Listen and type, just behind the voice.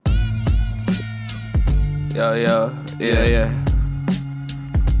Yo, yeah.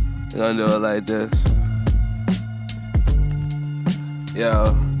 We're gonna do it like this.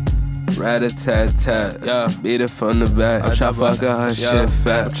 Yo, rat-a-tat-tat, yeah. Beat it from the back. I'm try fuck her shit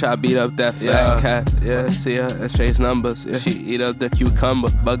fat. I'm try beat up that fat cat. Yeah, see her exchange numbers. Yeah. She eat up the cucumber.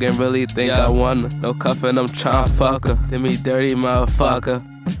 Buggin' really think I want her. No cuffin', I'm tryna fuck her. Then me dirty motherfucker.